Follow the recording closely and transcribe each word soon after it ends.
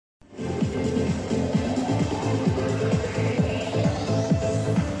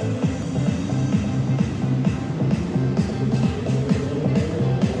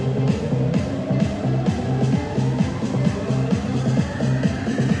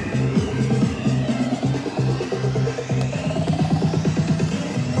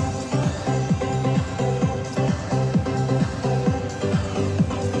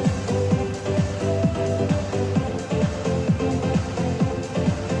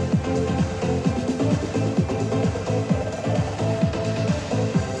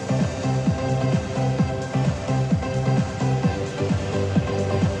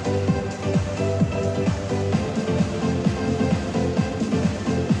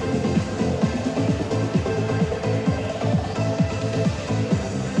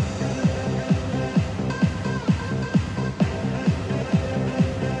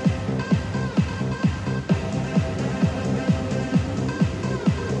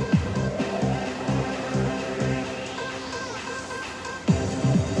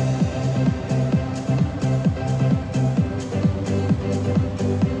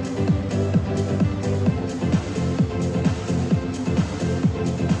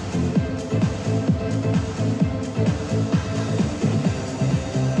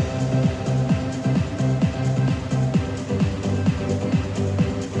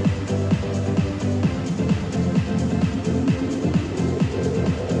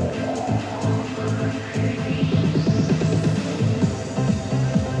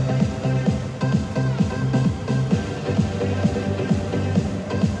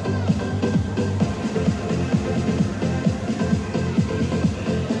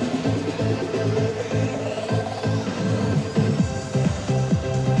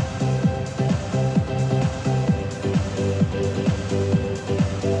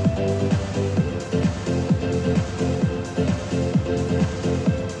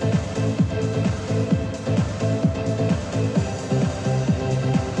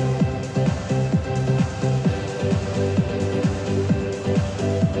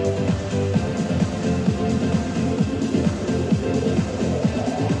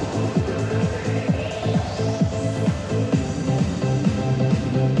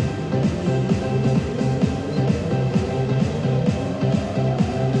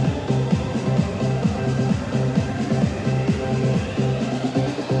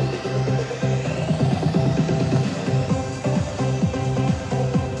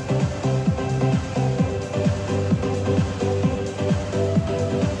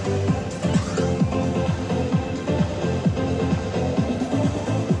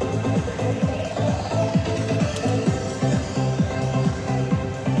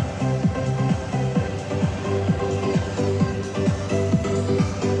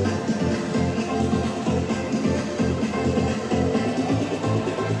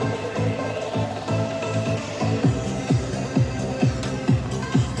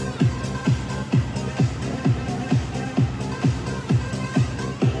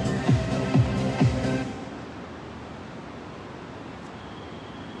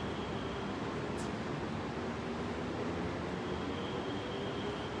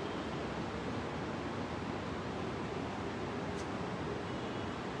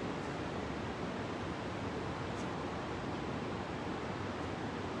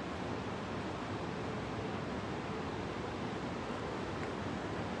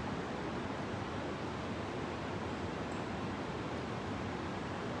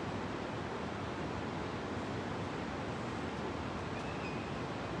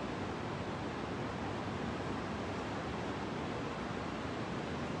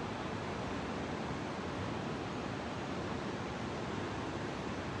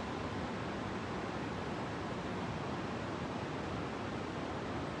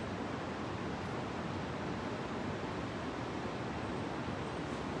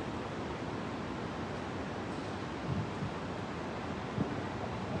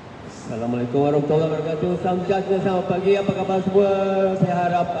Assalamualaikum warahmatullahi wabarakatuh. Salam sejahtera, selamat pagi. Apa khabar semua? Saya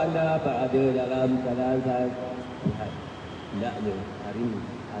harap anda berada dalam keadaan sihat. Hendaknya hari ini,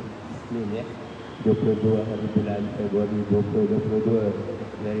 hari Isnin ya, 22 hari bulan Februari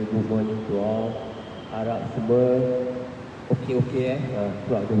 2022. Very good morning to all. Harap semua okey-okey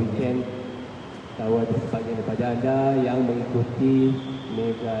throughout the weekend. Tahu ada sebagian daripada anda yang mengikuti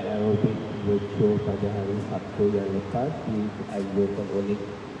mega aerobik virtual pada hari Sabtu yang lepas dianjurkan oleh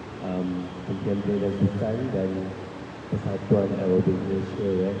Kementerian Belia dan Sukan dan Persatuan Aerobik Malaysia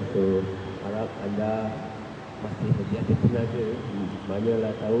ya. So harap anda masih lagi ada tenaga,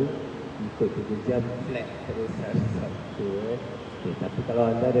 manalah tahu ikut 3 jam flat terus hari Sabtu ya. Okay, tapi kalau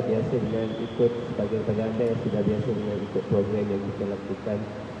anda dah biasa dengan ikut, sebagian daripada anda yang sudah biasa dengan ikut program yang kita lakukan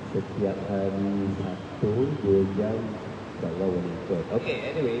setiap hari Sabtu 2 jam, insyaAllah boleh ikut. Okay,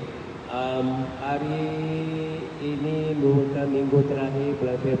 anyway, hari ini merupakan minggu terakhir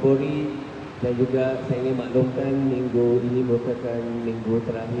bulan Februari dan juga saya ingin maklumkan minggu ini merupakan minggu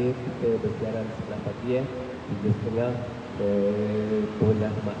terakhir kita bersiaran sebelah pagi ya, 3.30 pun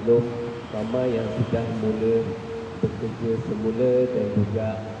dah maklum ramai yang sudah mula bekerja semula dan juga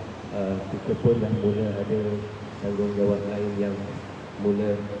kita pun dah mula ada tanggungjawab lain yang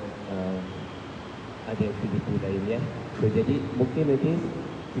mula ada aktiviti lain ya. So, jadi mungkin nanti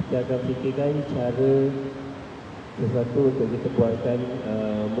kita akan fikirkan cara sesuatu untuk kita buatkan,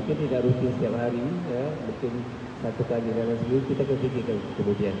 mungkin tidak rutin setiap hari ya, mungkin satu kali dalam seminggu. Kita akan fikirkan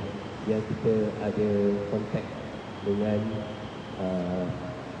kemudian yang kita ada kontak dengan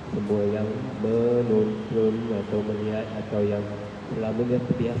semua yang menonton atau melihat atau yang selama dah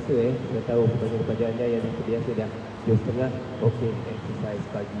terbiasa saya tahu kepada anda yang dah terbiasa dah 2.30 okey exercise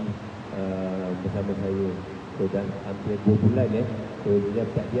pagi bersama saya. So dah hampir 2 bulan so diam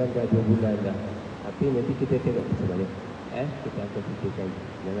tak diam dah 2 bulan dah. Tapi nanti kita tengok macam mana kita akan fikirkan,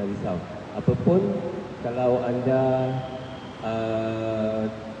 jangan risau. Apapun kalau anda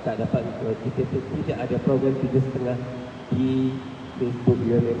tak dapat, kita tidak ada program 3.30 di Facebook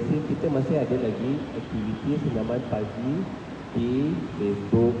UMFC, kita masih ada lagi aktiviti Senaman Pagi di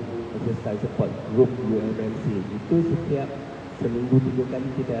Facebook Exercise Support Group UMFC. Itu setiap seminggu 3 kali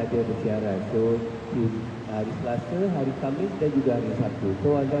kita ada bersiaran. So hari Selasa, hari Khamis dan juga hari Sabtu. So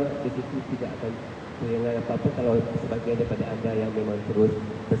anda di situ tidak akan kehilangan apa-apa kalau sebagian daripada anda yang memang terus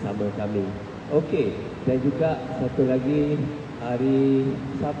bersama kami. Okey, dan juga satu lagi hari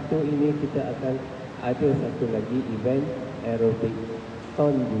Sabtu ini kita akan ada satu lagi event aerobik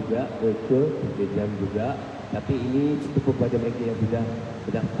ton juga, virtual 3 jam juga. Tapi ini cukup pada mereka yang sudah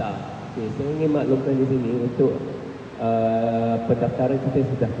berdaftar. Okay, saya ingin maklumkan di sini untuk pendaftaran kita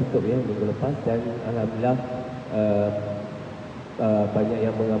sudah tutup ya minggu lepas dan alhamdulillah banyak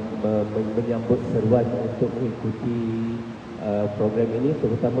yang menyambut seruan untuk mengikuti program ini,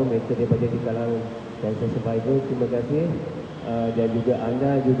 terutama mereka daripada di kalangan cancer survivor. Terima kasih. Dan juga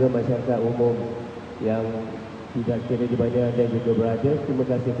anda juga masyarakat umum yang tidak kira di mana anda juga berada, terima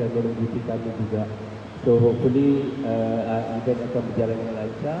kasih kerana mengikuti kami juga. So hopefully event akan berjalan dengan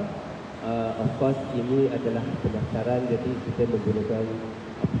lancar. Of course ini adalah pendaftaran, jadi kita menggunakan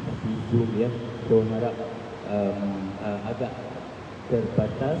aplikasi Zoom ya. So harap agak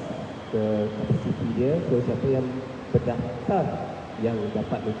terbatas ke kapasiti dia. So siapa yang berdaftar yang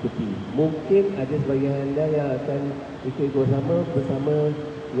dapat mengikuti. Mungkin ada sebagian anda yang akan ikut bersama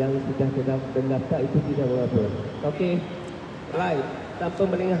yang sudah terdaftar, itu tidak mengapa. Okey, right. Tanpa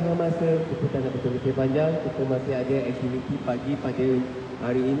melengahkan masa, kita tak nak betul-betul panjang. Kita masih ada aktiviti pagi pada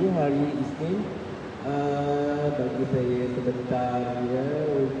hari ini, hari Isnin. Bagi saya sebentar ya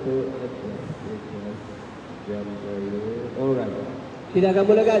untuk jam saya. Alright. Kita akan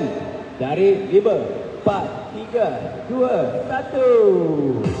mulakan dari 5, 4, 3, 2,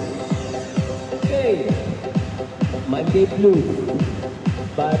 1. Okey. Monday Blues.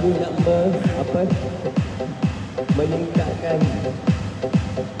 Baru nak meningkatkan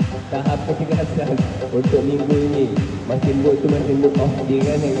tahap kecergasan untuk minggu ini. Masih mood tu masih mood off dia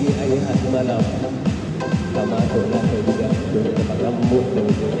kan, hari Ahad semalam. Tak masuklah saya juga untuk dapat rambut dan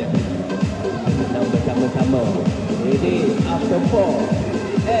sebagainya. Senang bersama-sama. Ready, after 4,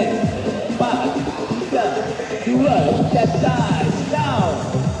 4, 3, 2, touchdown.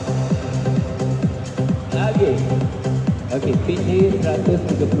 Lagi. Okey, speed ni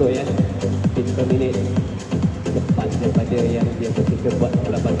 130 ya. Speed per minit. Cepat daripada yang biasa kita buat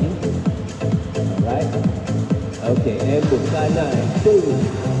sebelah pagi. Alright. Okey, elbow kanan.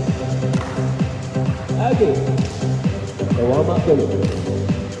 Okey. Kita warm up dulu.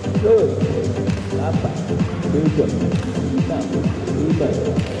 Terus. 8, 7, 6, 5,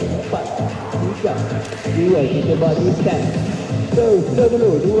 4, 3, 2. Kita buat di stand. Sudah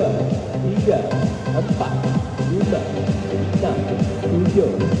dulu. 2, 3, 4, 5, 6, 7,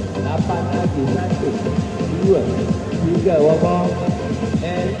 8 lagi. 1, 2, 3. One more.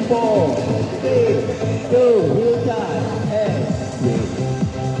 And 4, 3, 2. Heel touch. And 3.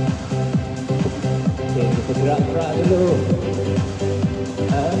 Okay, kita gerak-gerak dulu.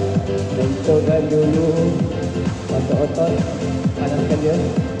 Bentukkan dulu otot-otot, panaskan dia.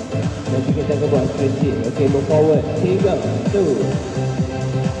 Nanti kita akan buat stretching. Okay, move forward. 3, 2,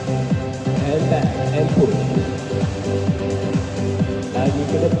 and back and push. Lagi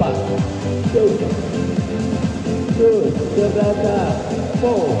ke depan. 2, ke belakang.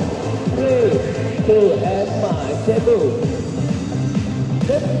 4, 3, 2, and 5. Table.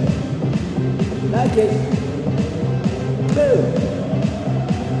 Lagi. 2,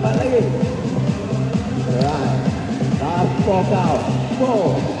 4 lagi. Right. Last 4 count.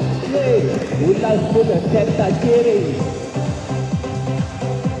 4, 3. Ulang semua. Center kiri.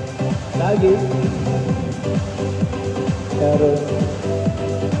 Lagi. Terus.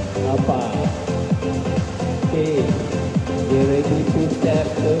 Apa? Okay. Get ready to step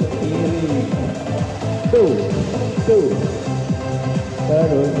ke kiri. 2, 2.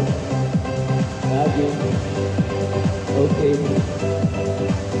 Terus. Lagi. Okay.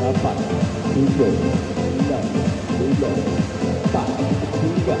 8, 7, 6, 5, 4,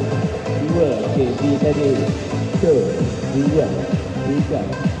 3, 2. Okay, di tadi. 2, 3, 3.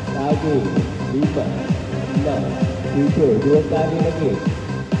 Lagi. 5, 6, 7. 2 kali lagi.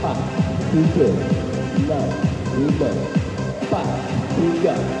 4, 7, 6, 5, 4,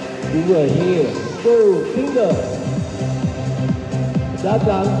 3, 2. Here. Go. Finger.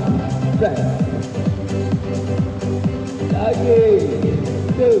 Belakang. Straight. Lagi.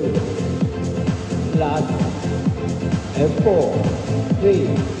 2. Last. And 4, 3.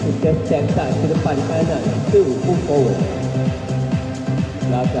 Kita step side ke depan kanan. 2. Move forward.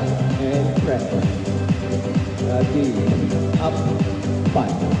 Belakang. And press. Lagi. Up. 4,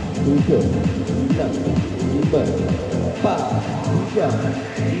 7, 6, 5, 4, 3,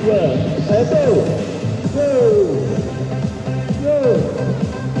 2. And go. Go. Go.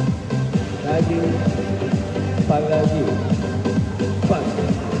 Lagi. 4 lagi. 4,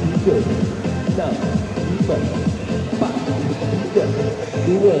 7, 6, 5, 4, 3,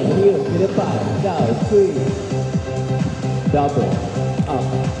 2. Heel ke depan. Down. 3. Double. Up.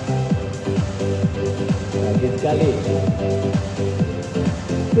 Lagi sekali.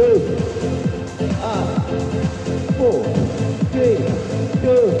 2. Up. 4, 3,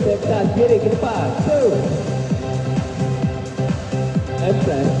 2. Step down kiri ke depan. 2. And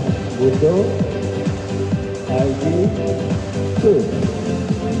press. Mundur. Lagi. 2,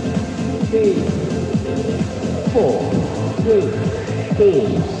 3, 4, 3,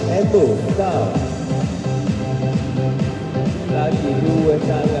 2. And move. Down. Lagi 2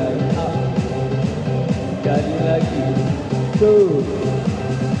 tangan. Up. Sekali lagi. 2.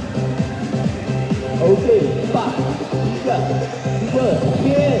 Okay. 4, 3, 2.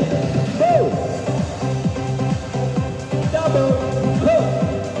 Here. Go. Double. Hook.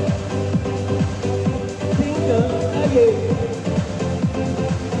 Finger. Lagi.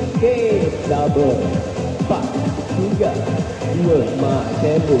 Okay. Double. 4, 3, 2. Mak.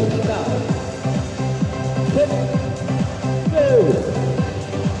 Tembus. Stop. Hit. Go.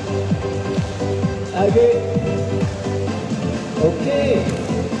 Lagi. Okay.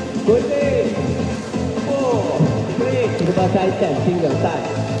 Boleh. 4, 3. Kita buat side step. Finger. Side.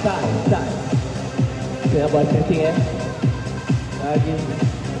 Side. Side. Kita buat stretching Lagi.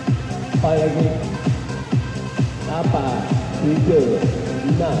 4 lagi. 8, 7,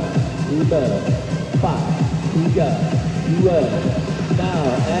 6, 5, 4, 3, 2. Now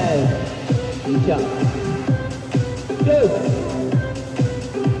and jump. 2.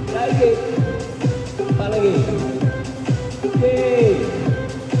 Lagi. 4 lagi. 3.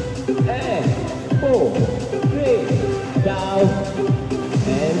 And 4, 3. Down.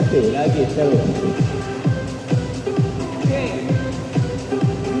 And 2. Lagi terus. Okay.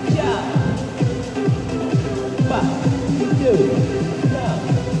 Jump. 4, 7, 6, 5,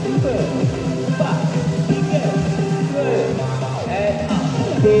 4, 3, 2. And up.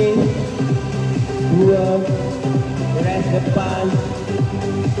 Okay. 2. Rest depan.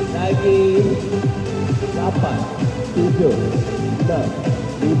 Lagi. 8, 7, 6,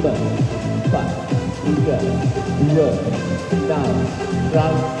 5, 4, 3, 2. Down.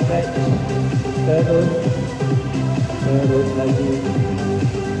 Round stretch. Terus. Terus lagi.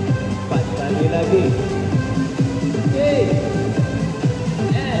 4 kali lagi. 8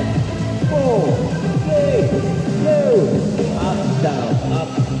 and 4, 3, 2. Up, down, up.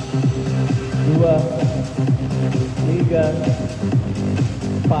 2, 3,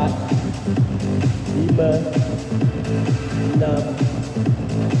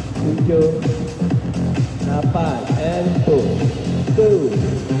 7, 8, and 4, 2,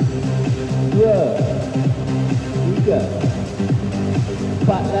 2, 3,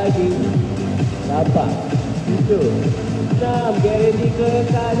 4 lagi, 8, 7, 6, guarantee ke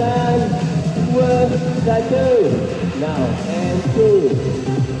kanan, 2, 1, now, and 2,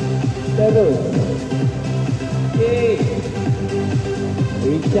 terus, okay,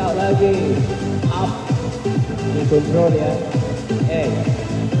 reach out lagi, up, ini control ya, and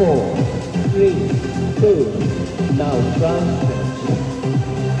 4, 3, 2, now front stretch,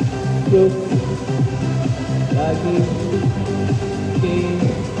 terus, lagi, okay,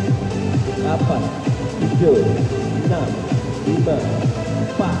 8, 7, 6, 5,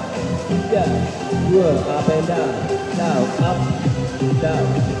 4, 3, 2, up and down, down, up, down,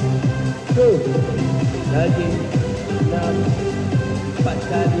 terus, lagi, 6, 4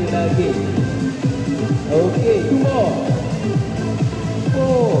 kali lagi, okay, 2 more,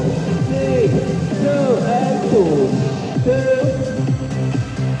 4, 3, 2, and 2, terus,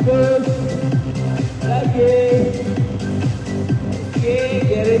 lagi, okay,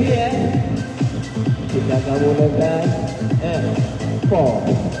 get ready kita akan mulakan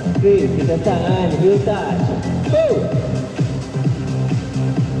 4, 3, kita tangan, heel touch, go,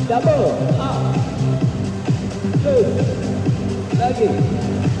 double, up, terus, lagi,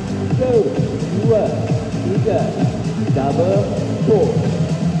 2, 3, double, 4,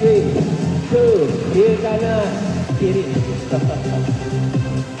 3, 2, heel kanan, kiri,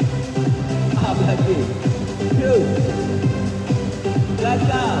 up lagi, 2,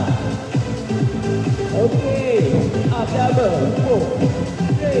 belakang, okay, up double, 4,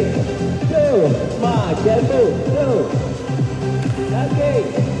 3, 2, march and move, 2, lagi,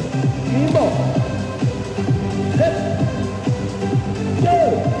 5, 6,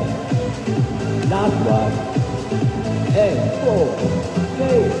 2, last one, and 4,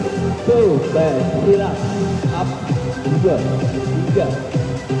 3, 2, back, silap, up, 2, 3,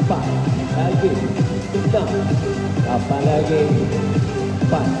 4, lagi, 6, 8 lagi,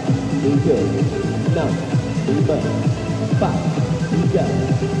 4, 7, 6, 5, 4, 3,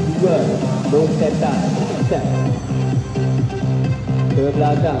 2, no step down, step, ke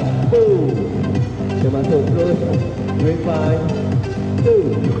belakang, boom, kita masuk terus, refine,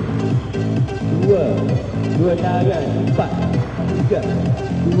 2, 2 tangan, 4, 3,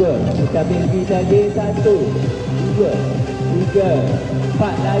 2, kita ambil lagi, 1, 2, 3,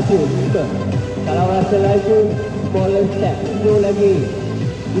 4 laju, 5, kalau rasa laju, smaller step, 10 lagi,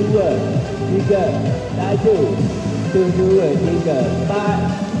 2, 3, laju, 1, 2, 3,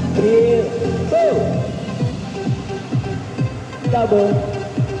 4, 3, go, double,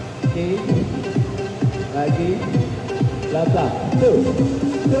 okay, lagi, belakang, 2,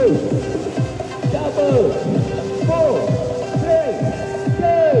 double, 4, 3,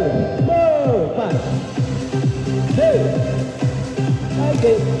 2, move, 5, 2,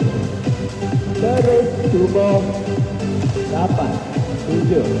 lagi, terus, 2 more, 8,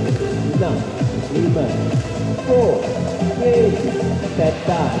 7, 6, 5, 4, 3, step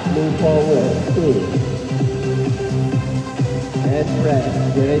down, move forward, 2, and press,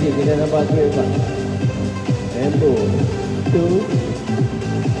 you ready, kita nampak 3, and move, 2,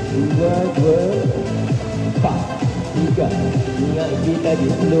 2, 4, 3, ingat kita tadi,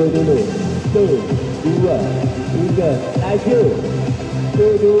 slow dulu, 2, 3, laju,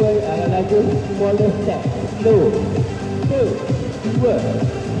 2, laju, smaller step, slow, 2, 3,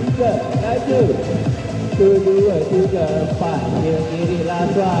 laju, 1, 2, 3, 4, kiri,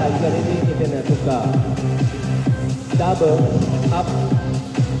 last one, jadi kita nak tukar, double, up,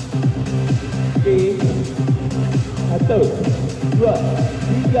 3, 1, 2,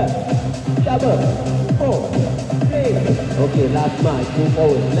 3, double, 4, 3, okay, last march, move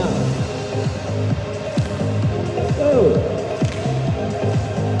forward, now, go,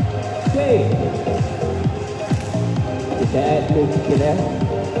 3, kita add move sikit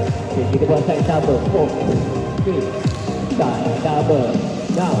okay, kita buat side double, 4, 3, side double,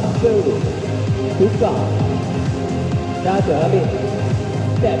 now, 2, tukar, double, ambil,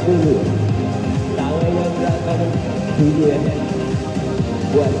 step dulu, tangan yang gerakkan dulu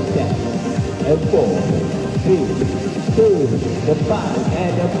buat step, and 4, 3, 2, depan,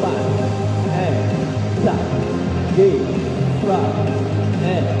 and start, 3, front,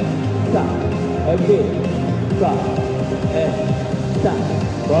 and start, again, front, and start,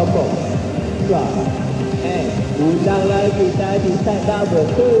 bobok, front, and ulang lagi tadi, side double,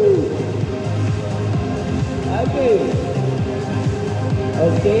 2, again,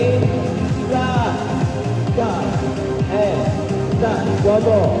 okay, front, and start,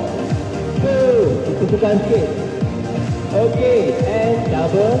 bobok, 2, kita tekan sikit, okay, and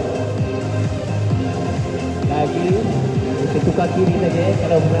double. Lagi. Kita tukar kiri saja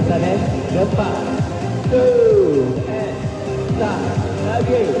kalau perasan Lepas. 2 and start.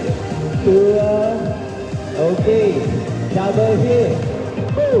 Lagi. 2. Okey. Double here.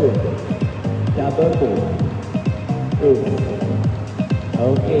 Pull. Double pull.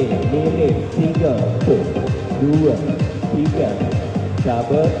 Okey. Milik. 3. 2. 3.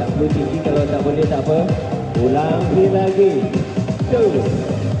 Double. Tak perlu tinggi kalau tak boleh tak apa. Ulang lagi. 2. 2.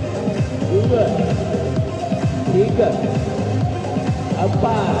 3. 4.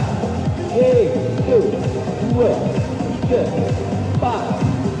 2. 3. 4.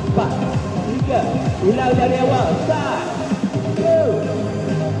 3. Ulang dari awal. Start.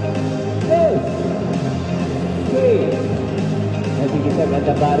 2. 3. Nanti kita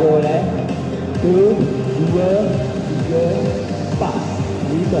kata baru lah. 2. 3. 4.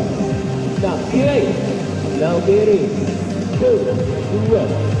 5. 6. Kiri. Now kiri. 2.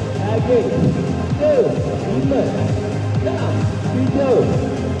 Lagi. 2. 5. 6. 7.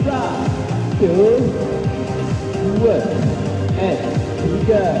 1. 2. And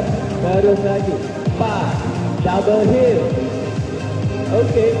 3. Terus lagi. 4. Double heel.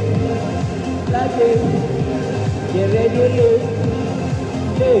 Okey. Lagi. Get ready dulu.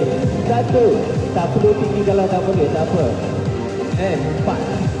 1. Tak perlu tinggi kalau tak boleh. Tak apa. And 4.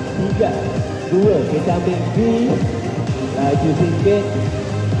 3. 2. Kita ambil B. Laju sikit.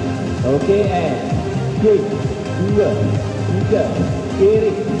 Okey. And 3. 2. 3.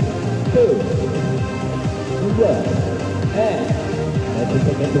 Kiri. 2. 2. And nanti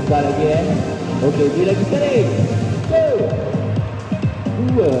kita tukar lagi Okey, dia lagi sering. 2.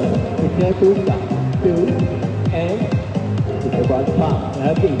 Kita tukar. 2. And kita buat pump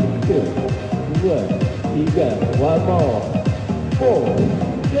lagi. 2. 3. One more. 4.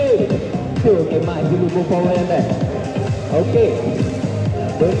 3. Okey, mak dulu move forward and back. Okey.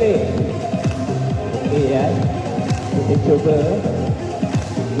 Boleh. Okey ya. Kita cuba.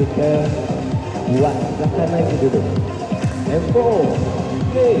 Kita buat belakang lagi dulu. And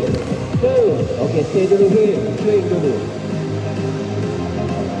 4. 3. 2. Okey, stay dulu here. Swing dulu.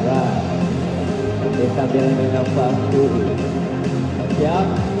 Right. Okey, sambil ambil nafas dulu. Siap.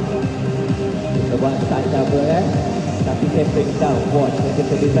 Kita buat start double tapi saya break down. Watch.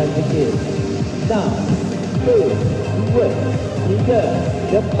 Kita tulisan sikit. 6. 2. 3.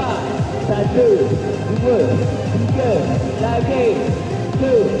 Depan. 1. 2. 3. Lagi.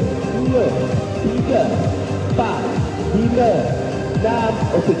 2. 3. 4. 5.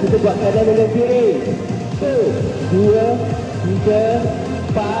 6. Okey, kita buat kanan dengan kiri. 1. 2. 3.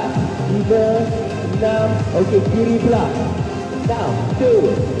 4. 5. 6. Okey, kiri pula. 6.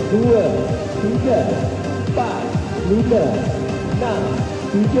 2. 3. 4. 5. 6.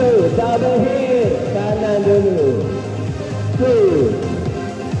 7. Double hit. Kanan dulu. 2.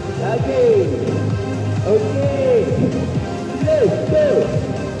 Lagi. Okey. Plus.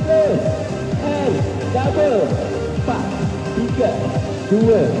 And double. 4. 3.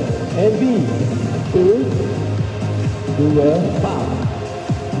 2. And B. 2. 2. 4.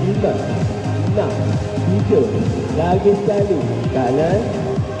 5. 6. 7. Lagi sekali. Kanan.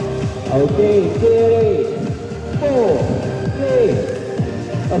 Okey. Kiri. 4. 3.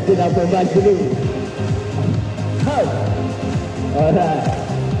 Okey, dah berbalik dulu. Hop. Alright.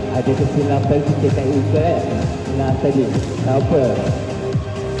 Ada kesilapan sikit kat ikut Nah tadi. Tak apa.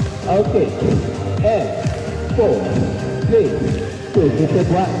 Okey. 4. 3. 2. Kita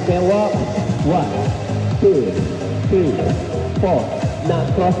buat tewak. 1. 2. 3. 4.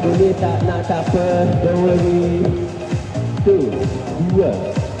 Nak cross boleh tak? Nak tak apa. Don't worry. 2. 3.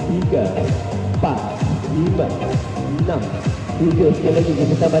 4. 5. 6. 7. Sekali lagi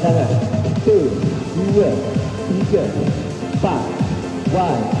kita tambah tangan. 2. 3. 4.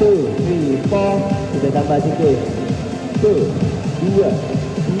 1, 2, 3, 4. Kita tambah sikit. 2, 3,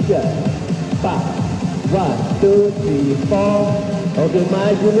 4. 1, 2, 3, 4. Okey,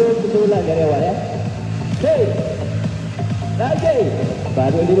 maju dulu. Kita ulang dari awal Hey. Lagi.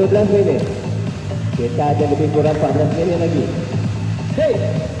 Baru 15 minit. Kita ada lebih kurang 14 minit lagi. Hey.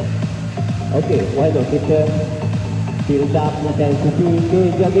 Okey, why not kita build up intensity.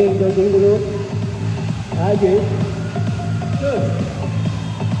 Okay, jogging dulu. Lagi. Good.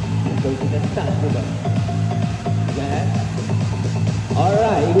 Kita start juga.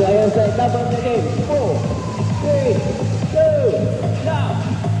 Alright, ini ayam saya tambah lagi. 4, 3, 2,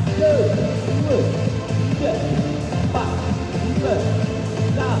 6, 2, 3, 4, 5,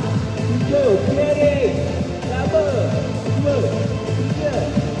 6, 7, kiri. Double. 2, 3,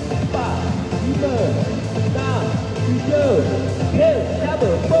 4, 5, 6, 7, kiri.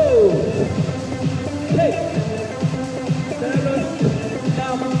 Double. Boom. Hey. Terus.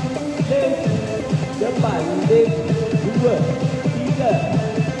 Depan lift 2, 3.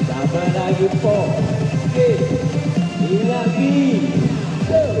 Tambah lagi 4. Okey. Ingat B.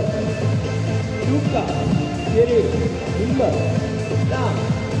 Buka. Kiri. 5, 6,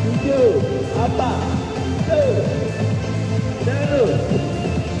 7, 8. Terus.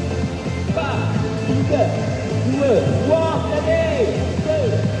 4, 3, 2. Walk lagi.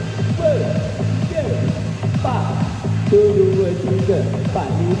 4, 2, 3, 4,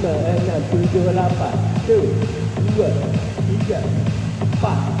 5, 6, 7, 8. 2, 3,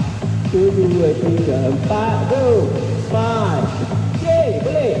 4. 2, 3, 4. 5. Okey,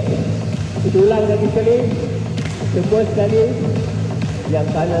 boleh. Kita ulang lagi sekali. Semua sekali. Yang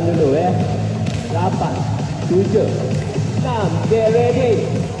kanan dulu 8, 7, 6. Get ready.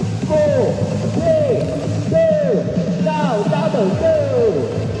 4, 3, 2. Now, double. 2,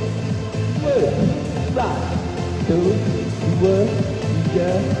 3.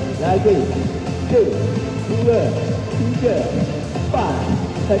 Lagi. 2, 3, 4.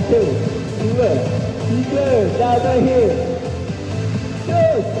 1, 2, 3. Double hit.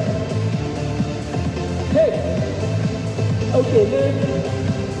 Terus. Hit. Okay, lift.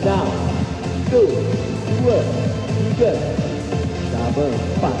 Down. 2, 3. Double.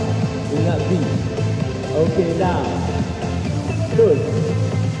 4. Ingat B. Okay, down. Terus.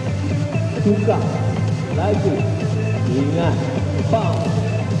 Suka. Lagi. Ingat. Pound.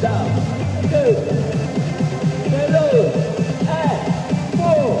 Down. 2. Terus.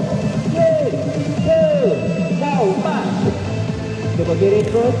 4, 3, 2. Now, 4. Cuba kiri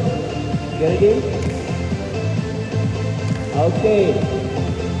terus. Kiri. Okey.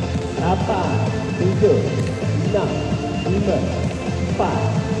 8, 7, 6, 5,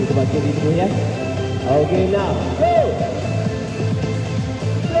 4. Kita buat kiri dulu ya. Okey, now. Go.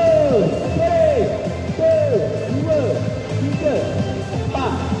 2, 3,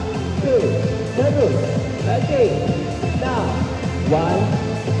 4. Terus. Lagi. Now. 1,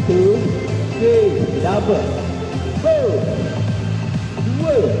 2, 3. Double. 2,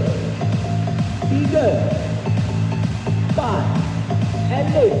 3, 4. And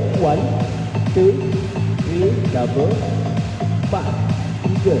lift. 1, 2, 3. Double. 4,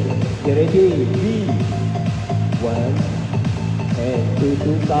 3. Get ready. B. 1 and 2.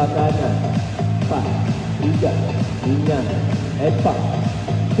 Tukar kanan. 4, 3. Ingat. And 4,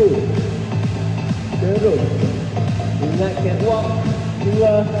 2. Terus. Ingat catwalk.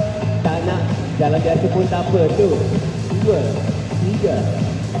 2. Tak nak jalan biasa pun tak apa. 2, 3,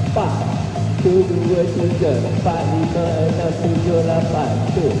 4. 2, 3, 4, 5, 6, 7, 8.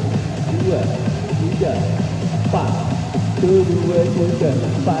 2, 3, 4. 2, 3,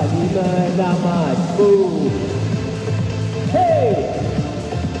 4, 5, 6. Move. Hey.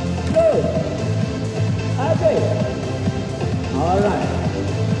 Go. Habis. Alright.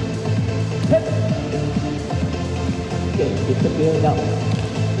 Hit. Okay, kita build up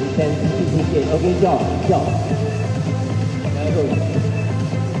intensity sikit. Okay, jog. Terus.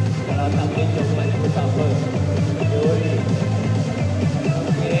 Kalau tak boleh jog macam pun tak apa. Teori.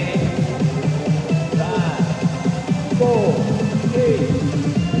 Okay. Right. 4, 3.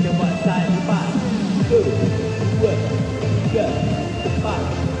 Kita buat side 4. 2, 3, 4,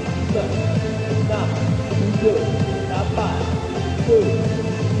 5, 6, 7, 8.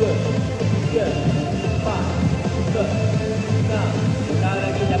 2, 3, 4, 5, 6. Ulang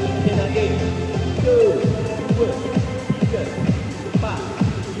lagi, tapi kita lagi. 2, 3, 4,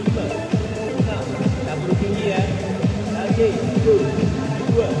 5, 6. Tak perlu tinggi Lagi. 2,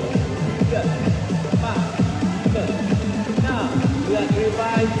 3, 4, 5, 6. Gerak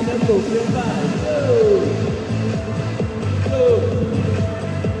revise. Tembuk revise.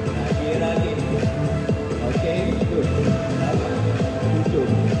 Lagi. Okey. 2, 8, 7,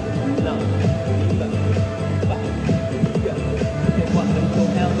 6, 5, 4, 3. Kita buat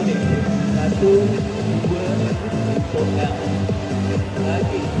bentuk L ni. 1, 2, bentuk L.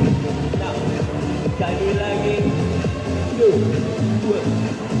 Lagi. 6. Sekali lagi. 2,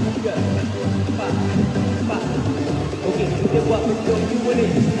 3, 4. Okey, kita buat bentuk U ni.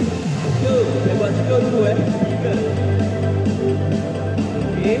 Saya buat skor dulu 3.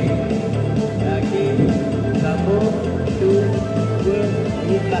 Okey. Lagi. Sambung. 2,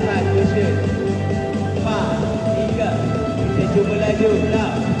 ini perlahan cushion. 4, 3. Kita cuba laju.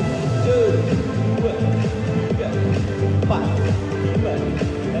 2, 3, 4, 5,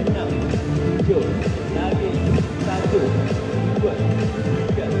 6, 7. Lagi. 1, 2, 3,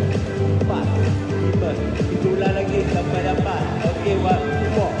 4, 5. Kita ulang lagi sampai dapat. Okey, buat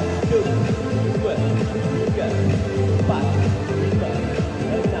 4, 2, 3, 4, 5, 6,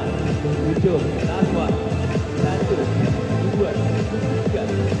 7. Last one. 1, 2, 3,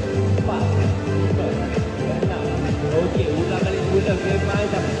 4, 5, Depan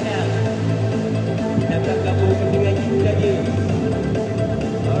sampai L. Kita akan gabungkan dengan U tadi.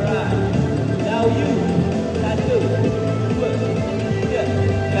 Alright. Now U. 1, 2, 3.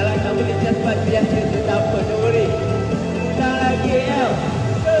 Kalau kamu boleh cepat biasa tak apa, don't worry. Ulang lagi L.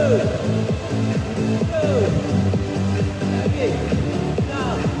 Good. Good. Lagi.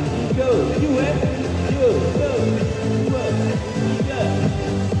 Now. Go. U U. Go. 2, 3.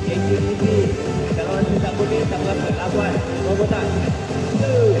 Easy. Kalau masih tak boleh, tak apa. Lawan. Robotan.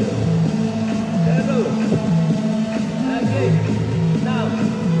 Good. Terus. Lagi. Now.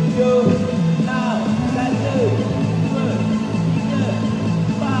 Go. Now. 1, 2, 3,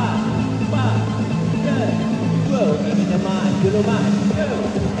 4, 3, 2. Okey, kita march. Dulu march. Go.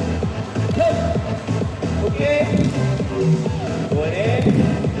 Hey. Okey. Boleh.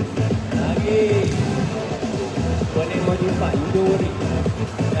 Lagi. Boleh modify. Don't worry.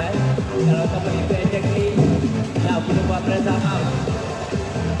 Kan? Kalau kamu ikut exactly, now kita buat bersama.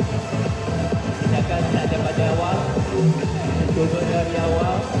 Kita akan start daripada awal. Cuba dari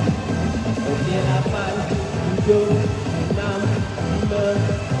awal. Okey, 8, 7, 6, 5,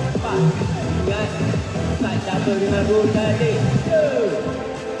 4. Ingat, start double dengan roll tadi.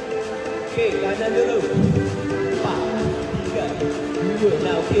 Okey, kanan dulu. 4, 3, 2.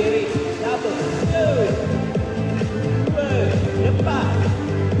 Now kiri, double. 2, depan.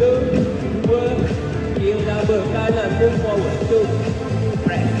 2, heel double, kanan, move forward. 2,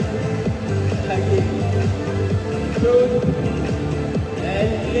 press. Lagi. 2, and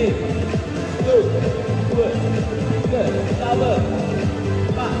lift. 2, 3, double.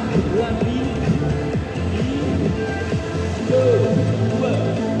 4, ulang B. 2,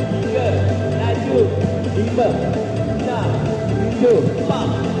 3, laju. 5, 6, 7, 4.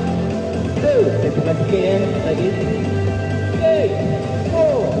 2, saya tukar sikit lagi. 3,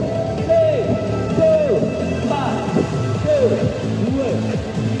 4, 3, 2, 4, 2,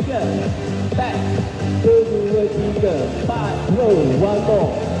 3, back. 2, 3, 4, roll, one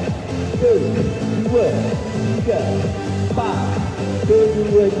more. 2, 3, 4, 2,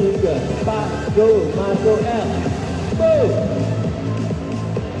 3, 4, roll, masuk L. Move.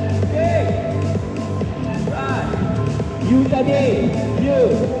 Okay. Right. U tadi.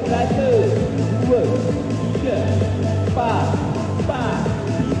 U. 1, 2, 3, 4,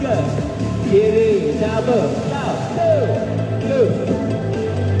 3. Kiri, double. Now,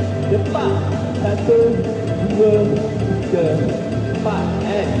 2. Depan. 1, 2, 3, 4.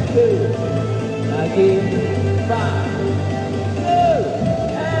 And 2. Lagi. 5. 2.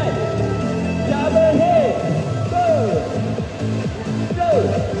 And double hit. Go.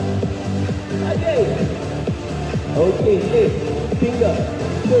 Lagi. Okay, lift. Finger.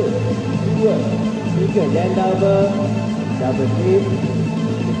 2, 3. Dan double. Double lift.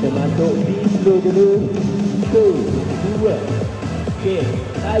 Kita masuk di slow dulu. 2, 2. Okay,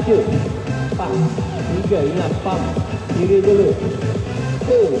 laju. 4, 3. Ingat pump. Kiri dulu.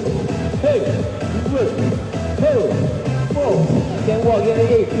 2, 2, 4. Can walk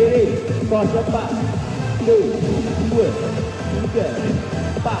lagi. Kiri. Cross lepas. 2, 2, 3,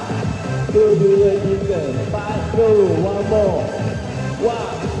 4. 2, 2, 3, 4. Go. One more. 1,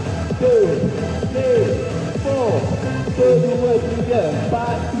 2, 3, 4. 2, 2, 3,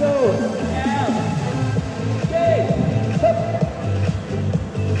 4. Go. L. K. Hup.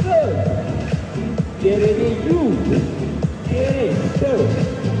 Good. Kiri ni U. Kiri. 2,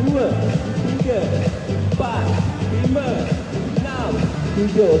 3, 4, 5, 6,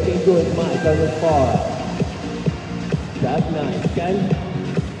 7. Okay, good. March on the spot. That's nice, kan?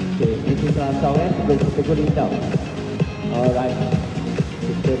 Okay, itu selangsung sebelum kita guling down. Alright.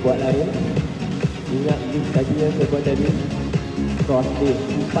 Kita buat lain. Ingat lift tadi yang saya buat tadi. Cross lift.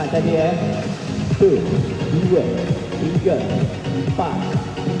 4 tadi 1, 2, 3, 4,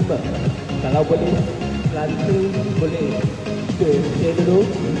 5. Kalau boleh selalu boleh kita dulu.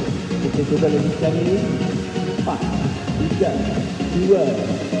 Kita cuba lagi sekali. 4, 3, 2,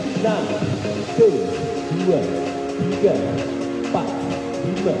 6, 2, 3, 4,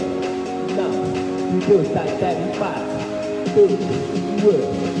 5, 6, 7. Start 4. 2,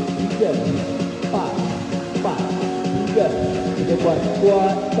 3, 4, 3. Kita buat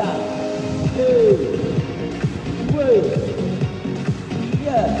squat down. 2,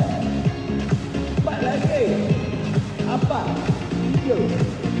 3, 4 lagi. 4, 7,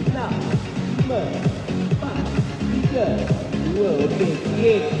 6, 5, 4, 3, 2. Okey,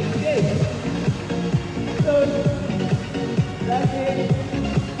 kick. Terus lagi.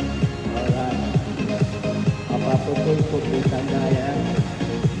 Alright. Apa-apa pun fokus anda ya.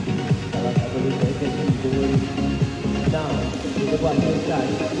 Kalau tak boleh saya kasi dulu. Now, kita buat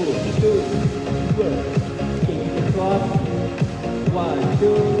perusahaan. 1, 2, 3. Okay, kita cross. One,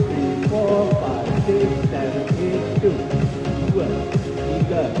 two, three, four, five, six, seven, eight, two. Dua,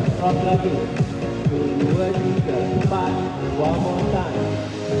 tiga, Prof lagi. Dua, tiga, empat. One more time.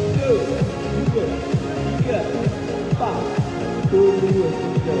 Two, dua, tiga, empat. Dua, tiga,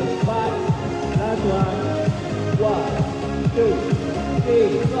 empat. Last one. One, two,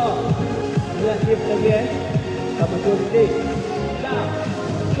 three, four. Lihat lift lagi Sama tu lift. Down.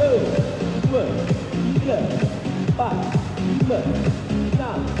 Two, dua, tiga, empat, lima,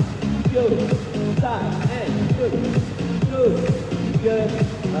 enam, tujuh, start and two, two, tiga,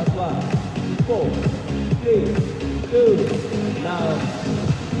 lapan, four, three, two, now,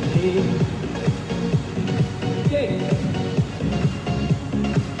 three, six,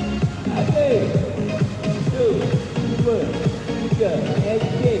 okay, two, dua, tiga, and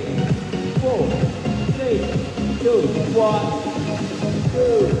six, four, three, two, one,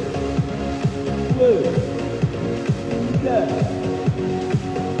 two, tiga,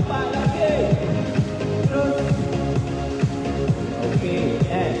 empat lagi. Terus. Okey,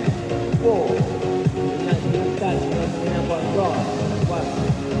 and four. Ingat silakan dengan buat cross. One,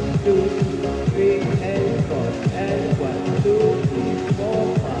 two, three, and cross. And one, two, three, four,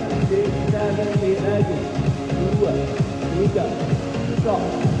 five, six, seven, eight lagi. Dua, tiga, cross.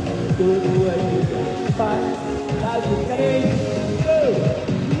 Dua, tiga, empat. Lagi sekali. Dua,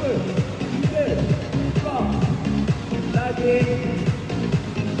 tiga, cross. Lagi.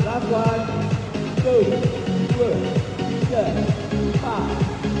 Last one. Two, dua, tiga, empat.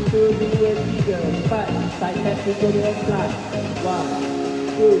 Two, dua, tiga, empat. Side step to the slide. One,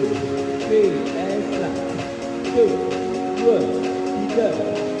 two, three, and slide. Two, dua, tiga.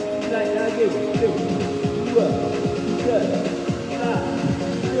 Slide lagi. Two, dua, tiga. Slide.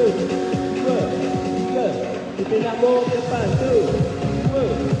 Two, dua, tiga. Kita nak bawa ke depan. Two, dua,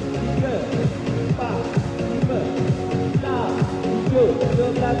 tiga, empat, lima, enam, tujuh, ke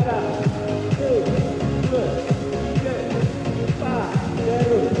belakang. Two, dua, tiga, empat,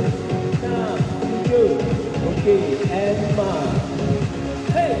 terus. Enam, tujuh. Okey, and march.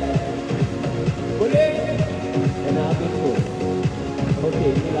 Hey! Boleh? Dan habis tu.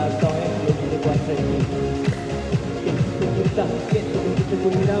 Okey, ini last song belum kita buat training. Okey, kita susah sikit sebelum kita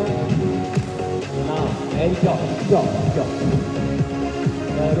turun down. Now, and jog.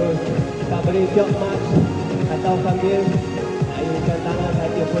 Terus, tak boleh jog march atau sambil ayunkan tangan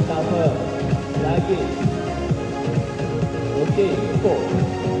saja pun tak apa. Lagi. Okey, 4,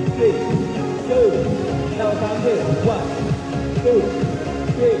 3, 2. Now sambil. 1, 2,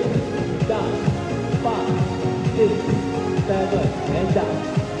 3, down. 5, 6, 7, and down.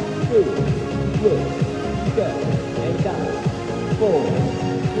 2, 2, 3, and down. 4,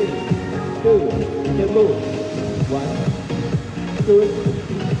 3, 2, kita move. 1, 2,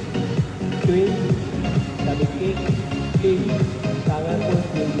 3, sambil kick, kick. Tangan pun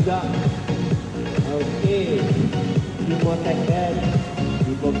juga. Okey. 2 more second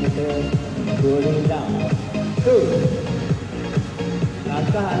before kita rolling down. 2.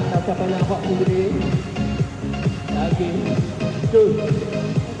 Langkah atau siapa nak hop sendiri. Lagi. 2.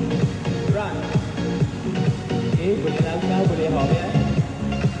 Run. Okey, boleh langkah, boleh hop ya.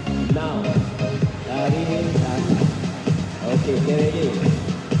 Now. Lari. Okey, get ready.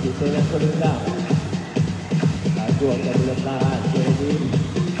 Kita nak rolling down. Lagu akan mula perlahan. Get ready.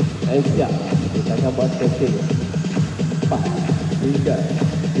 And siap. Kita akan buat stretching. 4, 3,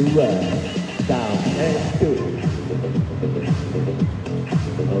 2, down, and 2.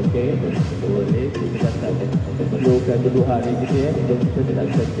 Okey, boleh kita start slowkan dulu hari kita ya. Kita start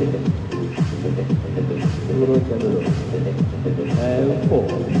stretching. Turunkan dulu. And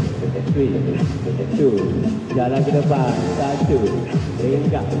 4, 3, 2, jalan ke depan. 1,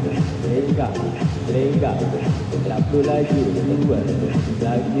 lenggak. Tak perlu laju. 2,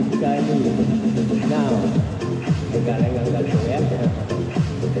 lagi sekali. Now, lengang gantung ya. 4,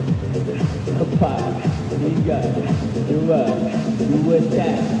 3, 2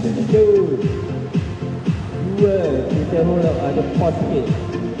 step. 2. Kita mula ada pause sikit.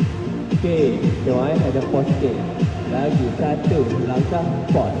 Okey, tengok ada pause sikit. Lagi 1, langkah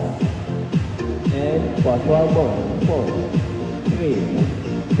pause. And pause one more. 4, 3,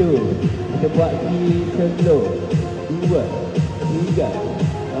 2. Kita buat slow. 2, 3,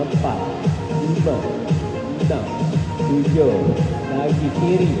 4, 5, 6, 7. Lagi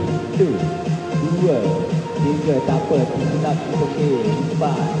kiri. 2, 3. Tak apa, silap okey.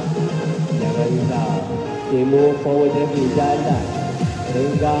 4. Jangan risau. Okay, move forward lagi. Jalan.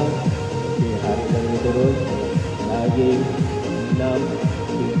 Renggang. Okey, hari lagi terus. Lagi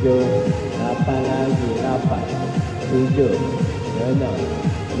 6, 7, 8 lagi. 8, 7, 6,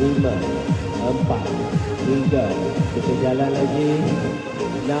 5, 4, 3. Kita jalan lagi.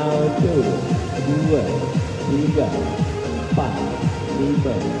 Now 2, 2, 3, 4,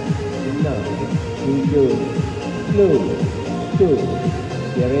 5, 6, 7. Slow. 2.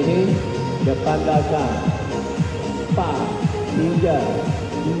 You ready? Depan belakang. 4, 3,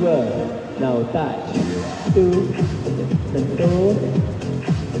 2. Now touch. 2. Sentuh.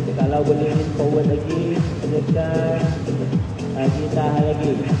 Kalau boleh forward lagi, tekan. Lagi tahan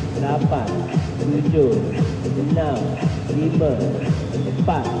lagi. 8, 7, 6, 5,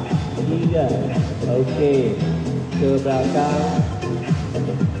 4, 3. Okey. Ke belakang.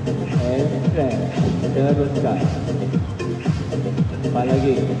 And stretch. Teruskan. 4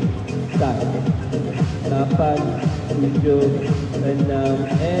 lagi. Start. 8, 7, 6,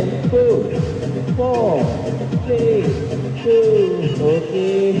 and push. 4, 3, 2.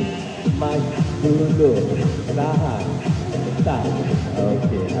 Okey. March dulu. Tahan. Start.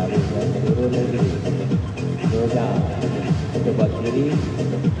 Okey. Habis lagi. Turun lagi. Go down. Kita buat kiri.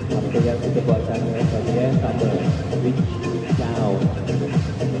 Apa yang kita buat sana tadi sama. Reach down.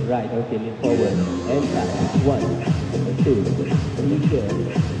 Right. Okay. Lean forward. And touch. 1, 2, 3.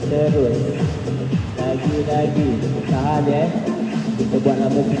 Terus. Lagi. Tahan Kita buat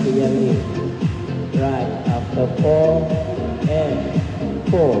lama sikit yang ni. Right. After 4. And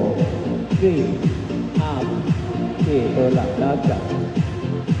 4, 3. Up. Okay. Tolak belakang.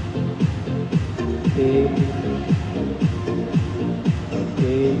 Okay.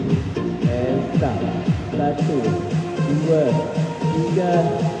 Okay. And start. 1, 2, 3.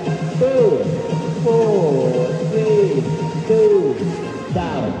 4, 3, 2.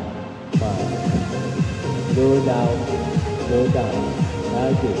 Down. 5. Go down.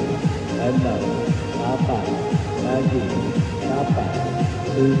 Lagi. 6, 8. Lagi. 8,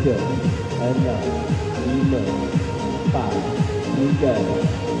 7, 6, 5, 4, 3.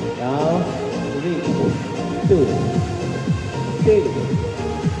 Now, reach. 2, 3.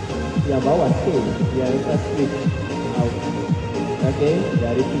 Yang bawah 3. Yang atas switch out. Okey.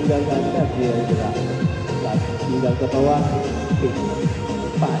 Dari pinggang ke atas dia gerak. Pinggang ke bawah. 6,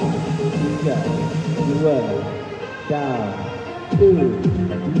 4, 3, 2. Down. 2,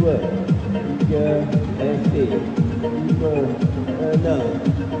 2, 3, and 6, 5, 6,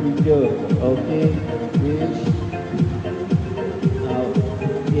 7. Okey. Reach. Out.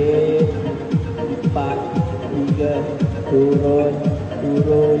 Okey. 4, 3. Turun.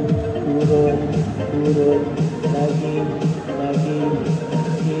 Lagi.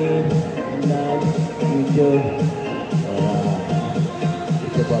 Okey. 6, 7.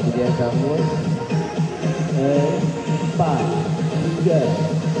 Kita buat benda yang sama. 4, 3,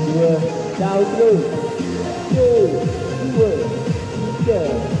 2. Down terus. 2, 3,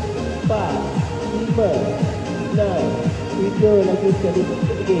 4, 5, 6, 7. Lagi sekali.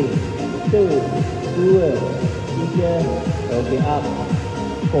 2, 3. Okey, up.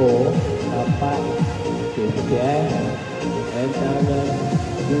 4, 4. Okey, sikit And tangan.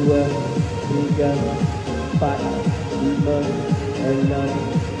 2, 3, 4, 5, 6,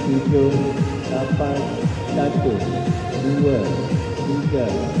 7, 8. 1, 2, 3,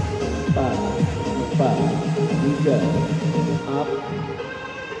 4, 3. Up.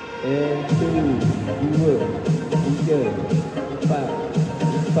 And 2, 3, 4,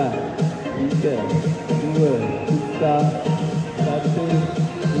 3, 2. Buka. 1,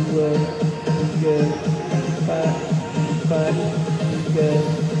 2, 3, 4, 3,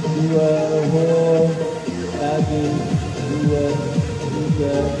 2. Hold. Lagi. 2,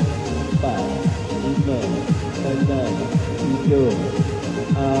 3, 4, 5, 6, 7.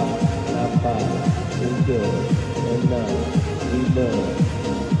 Up. 8, 7, 6, 5,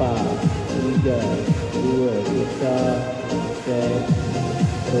 4, 3, 2. Buka. Set.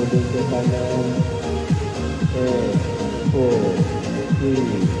 Tolong ke kanan. 4, 3.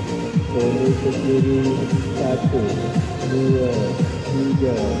 Tolong ke kiri. 1, 2,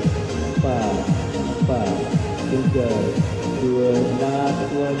 3, 4, 3, 2. Last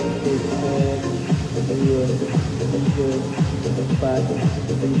one. Set. 2, 3, 4,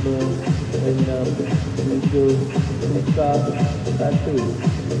 5, 6, 7. Buka. 1,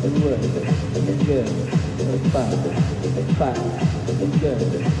 2, 3, 4, 3,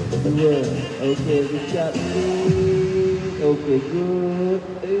 2. Okay, ucap. Okay, good.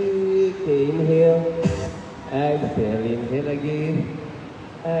 Okay, inhale. Exhale, inhale lagi.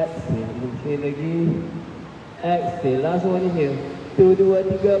 Exhale, inhale lagi. Exhale, last one inhale. 1, 2,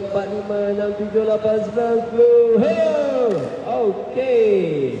 3, 4, 5, 6, 7, 8, 9, 10.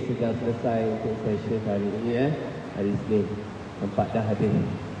 Okay, sudah selesai untuk session hari ini hari Isnin. Nampak dah habis.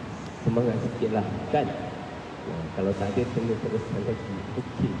 Semangat sikit lah kan. Kalau tak ada, tengok teruskan lagi.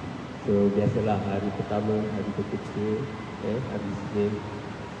 Okey. So biasalah hari pertama, hari ketiga, hari Isnin.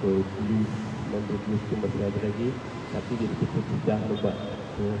 So please memberi tu masih ada lagi. Tapi kita sudah membuat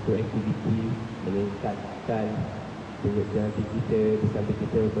untuk aktiviti meningkatkan pengertian kita sampai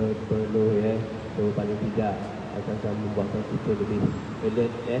kita perlu so paling tidak akan membuatkan kita lebih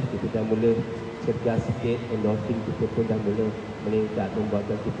alert kita dah mula cergas sikit, endorphin kita pun dah mula meningkat,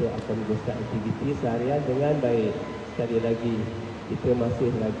 membuatkan kita akan meneruskan aktiviti seharian dengan baik. Sekali lagi, kita masih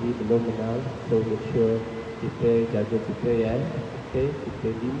lagi belum menang, so make sure kita jaga kita kita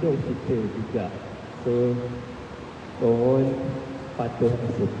lindung kita juga. So mohon patuh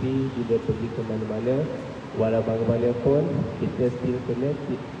SOP bila pergi ke mana-mana, walau bagaimanapun kita still kena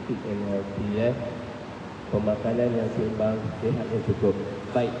fit and healthy pemakanan yang seimbang, sihat yang cukup.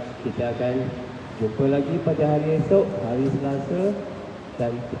 Baik, kita akan jumpa lagi pada hari esok, hari Selasa,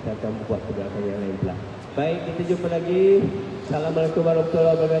 dan kita akan buat pergerakan yang lain pula. Baik, kita jumpa lagi. Assalamualaikum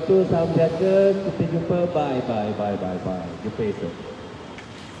warahmatullahi wabarakatuh. Salam sejahtera. Kita jumpa. Bye. Jumpa esok.